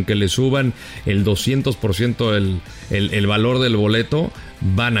seguro que aunque le suban el 200% el valor del boleto,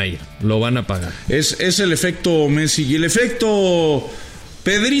 van a ir, lo van a pagar. Es el efecto Messi y el efecto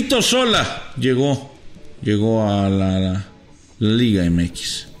Pedrito Sola. Llegó a la Liga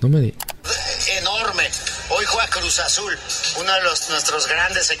MX. No me di. Enorme. Hoy juega Cruz Azul, uno de nuestros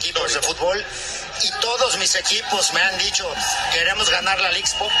grandes equipos de fútbol, y todos mis equipos me han dicho queremos ganar la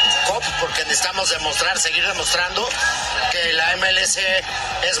League Cup porque necesitamos seguir demostrando que la MLS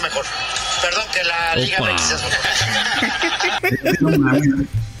es mejor. Perdón, que la Liga MX es mejor.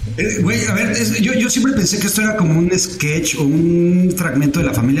 Güey, a ver, yo siempre pensé que esto era como un sketch o un fragmento de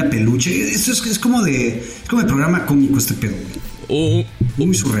la familia Peluche. Esto es como el programa cómico este pedo, güey.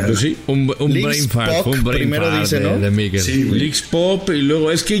 Muy surreal. Pues sí. Un brain fart. Un brain primero fart dice, ¿no? de Miguel. Sí, Leagues Pop, y luego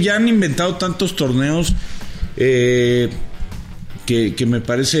es que ya han inventado tantos torneos que me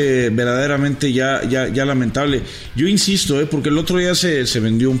parece verdaderamente ya lamentable. Yo insisto, porque el otro día se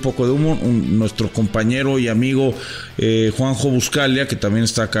vendió un poco de humo. Nuestro compañero y amigo Juanjo Buscalia, que también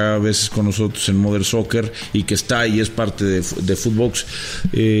está acá a veces con nosotros en Mother Soccer y que está y es parte de Footbox,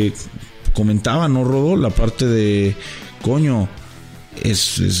 comentaba, ¿no, Rodo? La parte de coño,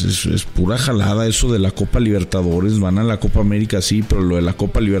 es pura jalada eso de la Copa Libertadores. Van a la Copa América, sí, pero lo de la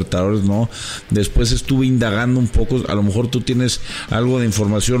Copa Libertadores no. Después estuve indagando un poco, a lo mejor tú tienes algo de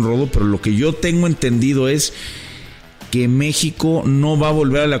información, Rodo, pero lo que yo tengo entendido es que México no va a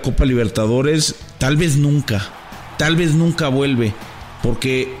volver a la Copa Libertadores, tal vez nunca vuelve,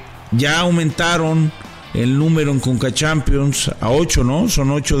 porque ya aumentaron el número en Conca Champions a 8, ¿no? Son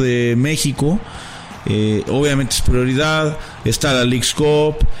 8 de México. Obviamente es prioridad. Está la Leagues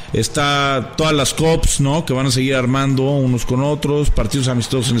Cup, está todas las Cups, ¿no? Que van a seguir armando unos con otros, partidos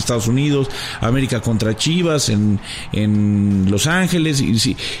amistosos en Estados Unidos, América contra Chivas en Los Ángeles,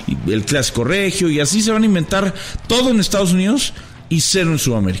 y el Clásico Regio, y así se van a inventar todo en Estados Unidos y cero en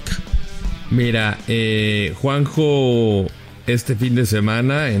Sudamérica. Mira, Juanjo, este fin de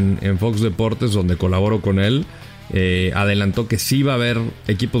semana en Fox Deportes, donde colaboro con él, adelantó que sí va a haber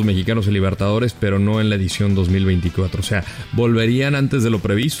equipos mexicanos en Libertadores, pero no en la edición 2024. O sea, volverían antes de lo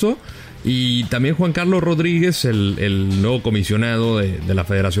previsto. Y también Juan Carlos Rodríguez, el nuevo comisionado de la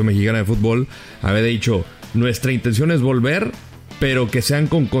Federación Mexicana de Fútbol, había dicho: nuestra intención es volver, pero que sean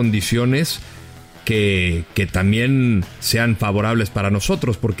con condiciones que también sean favorables para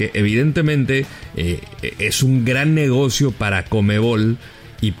nosotros, porque evidentemente es un gran negocio para Conmebol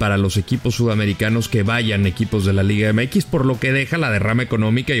y para los equipos sudamericanos que vayan equipos de la Liga MX, por lo que deja la derrama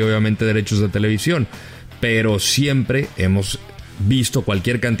económica y obviamente derechos de televisión. Pero siempre hemos visto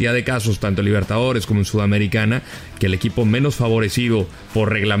cualquier cantidad de casos, tanto en Libertadores como en Sudamericana, que el equipo menos favorecido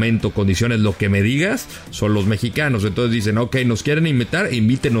por reglamento, condiciones, lo que me digas, son los mexicanos. Entonces dicen: ok, nos quieren invitar,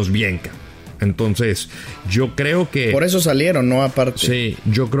 invítenos bien, cabrón. Entonces, yo creo que... Por eso salieron, ¿no? Aparte. Sí,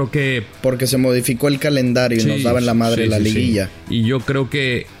 yo creo que... Porque se modificó el calendario y nos daban la madre la liguilla. Sí. Y yo creo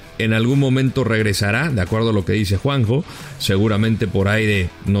que en algún momento regresará, de acuerdo a lo que dice Juanjo, seguramente por ahí de,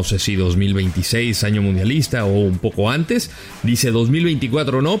 no sé si 2026, año mundialista, o un poco antes. Dice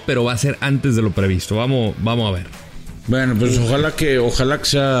 2024 no, pero va a ser antes de lo previsto. Vamos a ver. Bueno, pues ojalá que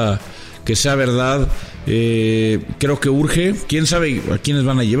sea verdad. Creo que urge. ¿Quién sabe a quiénes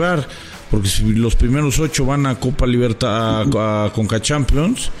van a llevar? Porque si los primeros 8 van a Copa Libertad, a Conca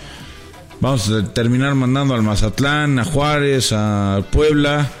Champions, vamos a terminar mandando al Mazatlán, a Juárez, a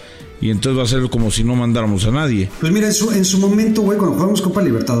Puebla, y entonces va a ser como si no mandáramos a nadie. Pues mira, en su momento, güey, cuando jugamos Copa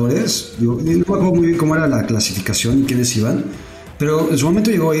Libertadores, no me acuerdo muy bien cómo era la clasificación y quiénes iban, pero en su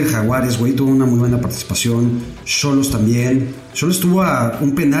momento llegó a ir Jaguares, güey, tuvo una muy buena participación. Xolos también. Xolos tuvo a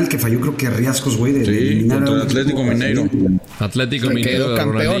un penal que falló, creo que Riascos, güey, de eliminar contra el Atlético Mineiro. Atlético Mineiro quedó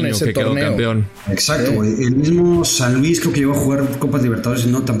campeón ese que quedó torneo. Campeón. Exacto, güey. El mismo San Luis creo que llegó a jugar Copas Libertadores y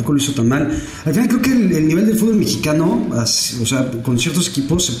no, tampoco lo hizo tan mal. Al final creo que el nivel del fútbol mexicano, o sea, con ciertos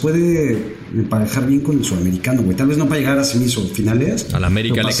equipos se puede emparejar bien con el sudamericano, güey. Tal vez no para llegar a semis o finales. A la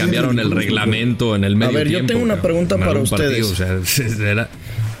América le cambiaron el reglamento en el medio tiempo. A ver, yo tengo una pregunta para ustedes. O sea, era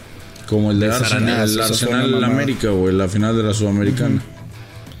como el de Arsenal, el Arsenal América, güey, la final de la Sudamericana.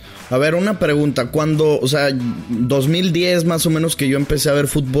 A ver, una pregunta. Cuando, o sea, 2010 más o menos que yo empecé a ver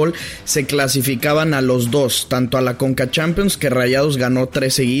fútbol, se clasificaban a los dos, tanto a la Conca Champions, que Rayados ganó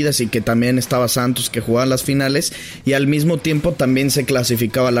 3 seguidas y que también estaba Santos, que jugaba las finales, y al mismo tiempo también se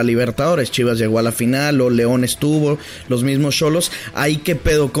clasificaba a la Libertadores. Chivas llegó a la final, o León estuvo, los mismos Xolos. Ahí qué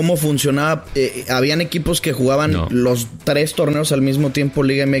pedo, ¿cómo funcionaba? ¿Habían equipos que jugaban los 3 torneos al mismo tiempo,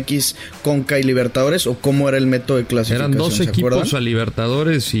 Liga MX, Conca y Libertadores, o cómo era el método de clasificación? Eran 2 equipos a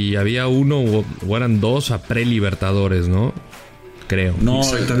Libertadores y había uno o eran 2 a pre-Libertadores, ¿no? Creo. No,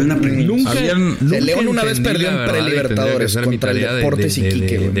 nunca León una vez perdió en pre-Libertadores contra el Deportes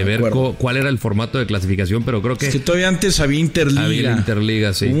Iquique, de ver cuál era el formato de clasificación, pero creo que... Es que todavía antes había Interliga. Había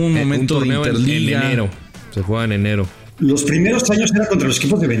Interliga, sí. Hubo un momento de Interliga. En enero. Se juega en enero. Los primeros años eran contra los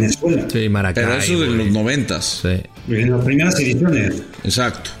equipos de Venezuela. Sí, Maracay. Pero eso de los 90s. Sí. En las primeras ediciones.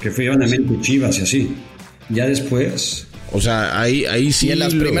 Exacto. Que fueron a México, Chivas y así. Ya después... O sea, ahí sí. Y en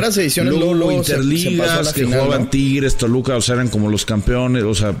las primeras ediciones luego Interligas que final, jugaban, ¿no? Tigres, Toluca, o sea, eran como los campeones,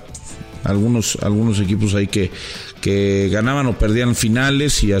 o sea, algunos equipos ahí que ganaban o perdían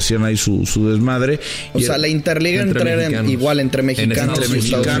finales y hacían ahí su desmadre. O sea, la Interliga era igual entre mexicanos y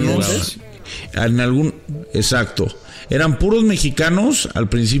estadounidenses. Exacto. Eran puros mexicanos al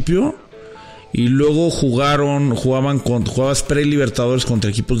principio y luego jugabas pre-Libertadores contra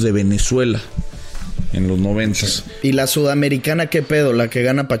equipos de Venezuela. En los 90s. ¿Y la Sudamericana qué pedo? La que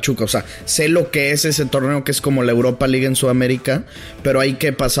gana Pachuca. O sea, sé lo que es ese torneo que es como la Europa League en Sudamérica, pero ahí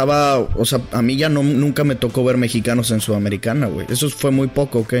que pasaba, o sea, a mí ya nunca me tocó ver mexicanos en Sudamericana, güey. Eso fue muy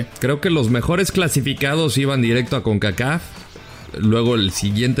poco, ¿o qué? Creo que los mejores clasificados iban directo a CONCACAF, luego el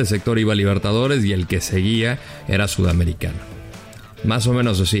siguiente sector iba a Libertadores y el que seguía era Sudamericano. Más o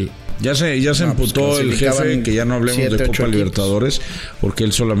menos así. Ya se emputó pues el jefe que ya no hablemos de Copa Libertadores, porque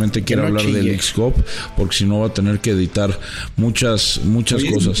él solamente quiere hablar del X-Cup, porque si no va a tener que editar muchas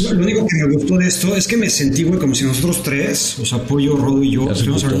cosas. Lo único que me gustó de esto es que me sentí, güey, como si nosotros 3, o sea, Pollo, Rodo y yo,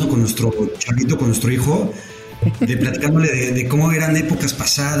 estuvimos hablando con nuestro chavito, con nuestro hijo, platicándole de cómo eran épocas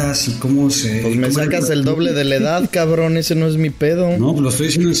pasadas y cómo se... Pues me sacas el doble de la edad, cabrón, ese no es mi pedo. No, pues lo estoy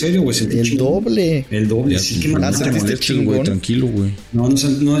diciendo en serio, güey. El doble. El doble, sí que no te molestes, güey, tranquilo, güey. No,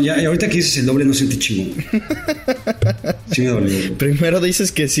 ya ahorita que dices el doble no sentí chingón. Sí me dolió, güey. Primero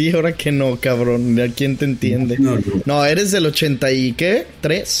dices que sí, ahora que no, cabrón. ¿A quién te entiende? No, eres del 80 y ¿qué?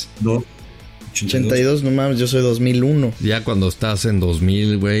 ¿3? 82, no mames, yo soy 2001. Ya cuando estás en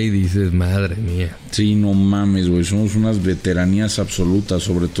 2000, güey, dices, madre mía. Sí, no mames, güey, somos unas veteranías absolutas,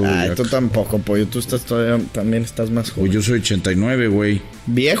 sobre todo. Ay, tú tampoco, Pollo, tú también estás más joven. Pues yo soy 89, güey.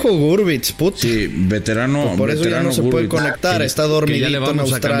 Viejo Gurbitz, puto. Sí, veterano. Pues por eso ya no se puede conectar, está dormidito ya le vamos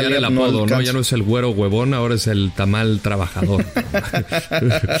en Australia, a cambiar el apodo, ¿no? Ya no es el güero huevón, ahora es el tamal trabajador.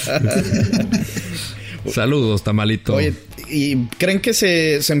 Saludos, tamalito. Oye, ¿y creen que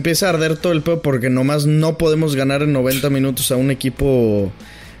se empieza a arder todo el pedo porque nomás no podemos ganar en 90 minutos a un equipo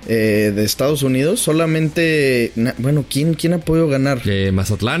de Estados Unidos? Solamente, bueno, ¿quién ha podido ganar?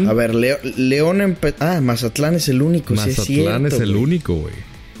 Mazatlán. A ver, León Mazatlán es el único. Mazatlán es el único, güey.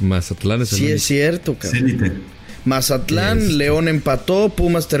 Mazatlán es el único. Sí, es cierto, cabrón. Mazatlán, León empató,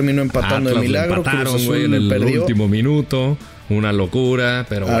 Pumas terminó empatando Atlas de milagro, Cruz Azul en el último minuto. Una locura,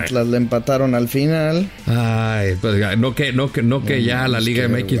 pero Atlas le empataron al final. Ay, pues no que ya la Liga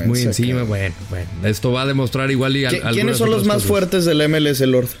MX muy encima. Bueno, esto va a demostrar igual y ¿Quiénes son los más fuertes del MLS,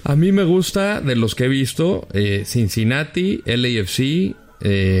 Lord? A mí me gusta, de los que he visto, Cincinnati, LAFC,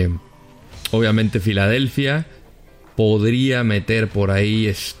 obviamente Filadelfia. Podría meter por ahí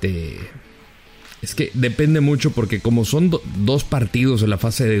Es que depende mucho porque como son 2 partidos en la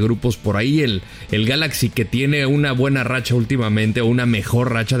fase de grupos, por ahí el Galaxy, que tiene una buena racha últimamente o una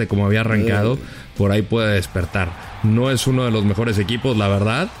mejor racha de como había arrancado, por ahí puede despertar. No es uno de los mejores equipos, la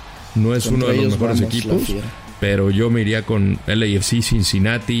verdad. No es uno de los mejores equipos. Pero yo me iría con LAFC,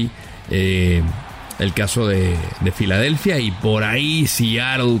 Cincinnati, el caso de Filadelfia y por ahí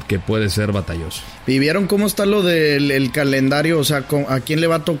Seattle, que puede ser batalloso. ¿Y vieron cómo está lo del calendario? O sea, ¿a quién le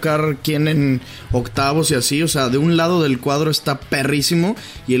va a tocar quién en octavos y así? O sea, de un lado del cuadro está perrísimo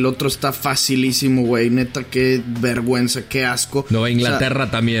y el otro está facilísimo, güey. Neta, qué vergüenza, qué asco. Nueva Inglaterra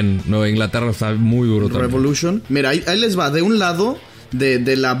también. Nueva Inglaterra está muy duro también. Revolution. Mira, ahí les va. De un lado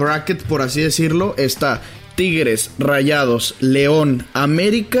de la bracket, por así decirlo, está Tigres, Rayados, León,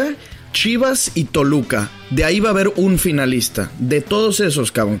 América, Chivas y Toluca. De ahí va a haber un finalista. De todos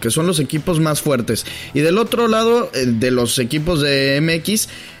esos, cabrón, que son los equipos más fuertes. Y del otro lado, de los equipos de MX,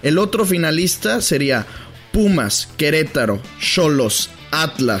 el otro finalista sería Pumas, Querétaro, Xolos,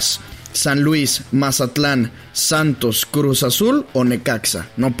 Atlas, San Luis, Mazatlán, Santos, Cruz Azul o Necaxa.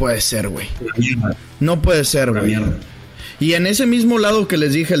 No puede ser, güey. No puede ser, güey. Y en ese mismo lado que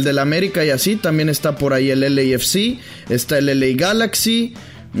les dije, el del América y así, también está por ahí el LAFC, está el LA Galaxy.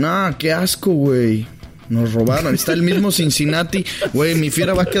 Nah, qué asco, güey. Nos robaron. Está el mismo Cincinnati. Güey, mi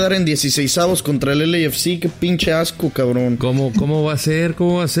Fiera va a quedar en 16avos contra el LAFC. Qué pinche asco, cabrón. ¿Cómo va a ser?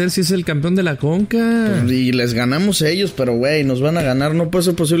 ¿Cómo va a ser si es el campeón de la Conca? Pues, y les ganamos a ellos, pero güey, nos van a ganar. No puede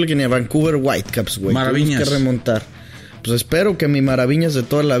ser posible que ni a Vancouver Whitecaps, güey. Maravillas. Tenemos que remontar. Pues espero que mi Maravillas de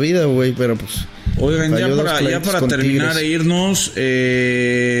toda la vida, güey, pero pues... Oigan, ya para terminar e irnos,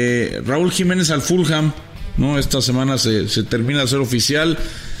 Raúl Jiménez al Fulham, ¿no? Esta semana se termina de hacer oficial.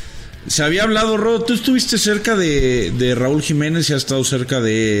 Se había hablado, Rod, tú estuviste cerca de Raúl Jiménez y has estado cerca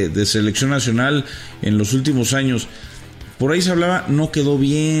de selección nacional en los últimos años. Por ahí se hablaba, no quedó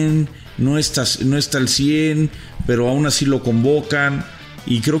bien, no está al 100, pero aún así lo convocan.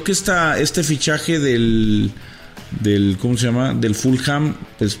 Y creo que este fichaje del ¿cómo se llama? Del Fulham,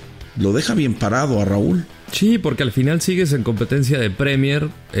 pues lo deja bien parado a Raúl. Sí, porque al final sigues en competencia de Premier.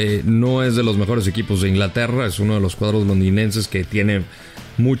 No es de los mejores equipos de Inglaterra, es uno de los cuadros londinenses que tiene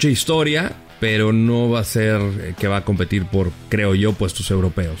mucha historia, pero no va a ser que va a competir por, creo yo, puestos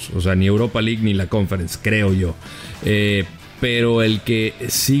europeos. O sea, ni Europa League ni la Conference, creo yo. Pero el que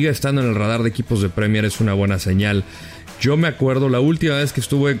siga estando en el radar de equipos de Premier es una buena señal. Yo me acuerdo la última vez que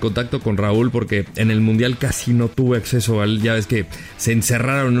estuve en contacto con Raúl, porque en el Mundial casi no tuve acceso a él. Ya ves que se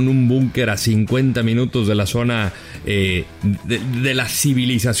encerraron en un búnker a 50 minutos de la zona de la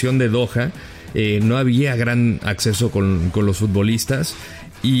civilización de Doha. No había gran acceso con los futbolistas.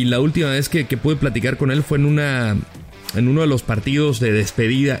 Y la última vez que pude platicar con él fue en uno de los partidos de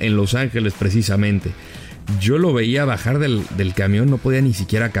despedida en Los Ángeles, precisamente. Yo lo veía bajar del camión, no podía ni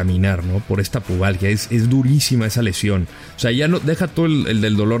siquiera caminar, ¿no? Por esta pubalgia, es durísima esa lesión. O sea, ya no deja todo el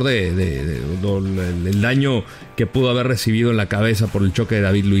del dolor el daño que pudo haber recibido en la cabeza por el choque de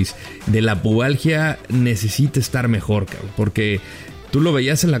David Luiz. De la pubalgia necesita estar mejor, cabrón, porque tú lo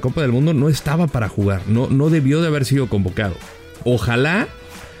veías en la Copa del Mundo, no estaba para jugar, no debió de haber sido convocado. Ojalá,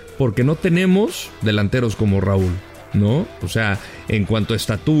 porque no tenemos delanteros como Raúl, ¿no? O sea, en cuanto a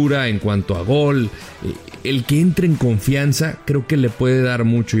estatura, en cuanto a gol, el que entre en confianza creo que le puede dar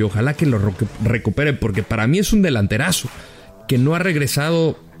mucho, y ojalá que lo recupere, porque para mí es un delanterazo. Que no ha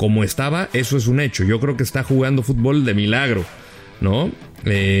regresado como estaba, eso es un hecho. Yo creo que está jugando fútbol de milagro, ¿no?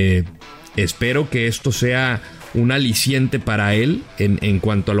 Espero que esto sea un aliciente para él en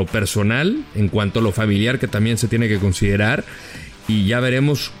cuanto a lo personal, en cuanto a lo familiar, que también se tiene que considerar. Y ya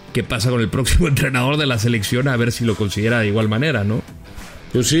veremos qué pasa con el próximo entrenador de la selección, a ver si lo considera de igual manera, ¿no?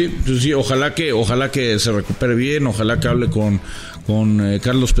 Pues sí, ojalá que se recupere bien, ojalá que hable con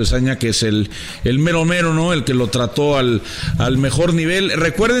Carlos Pesaña, que es el mero mero, ¿no? El que lo trató al mejor nivel.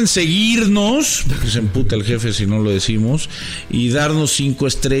 Recuerden seguirnos, porque se emputa el jefe si no lo decimos, y darnos 5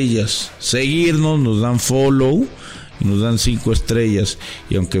 estrellas. Seguirnos, nos dan follow y nos dan 5 estrellas.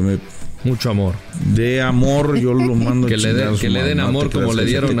 Y aunque mucho amor. De amor, yo lo mando. Que le den amor como le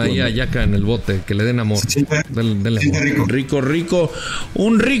dieron ahí a Yaka en el bote. Que le den amor. Sí, denle amor. Rico.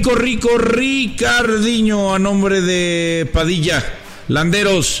 Un rico Ricardiño a nombre de Padilla,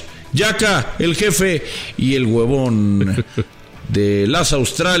 Landeros, Yaka, el jefe y el huevón de las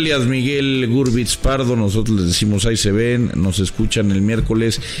Australias, Miguel Gurbitz Pardo. Nosotros les decimos ahí se ven, nos escuchan el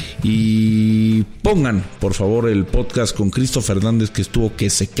miércoles y pongan por favor el podcast con Cristo Fernández, que estuvo que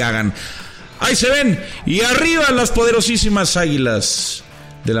se cagan. Ahí se ven, y arriba las poderosísimas Águilas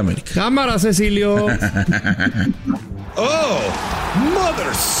del América. Cámara, Cecilio. Oh,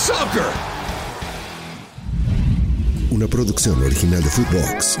 mother sucker. Una producción original de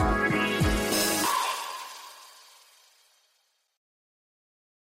Footbox.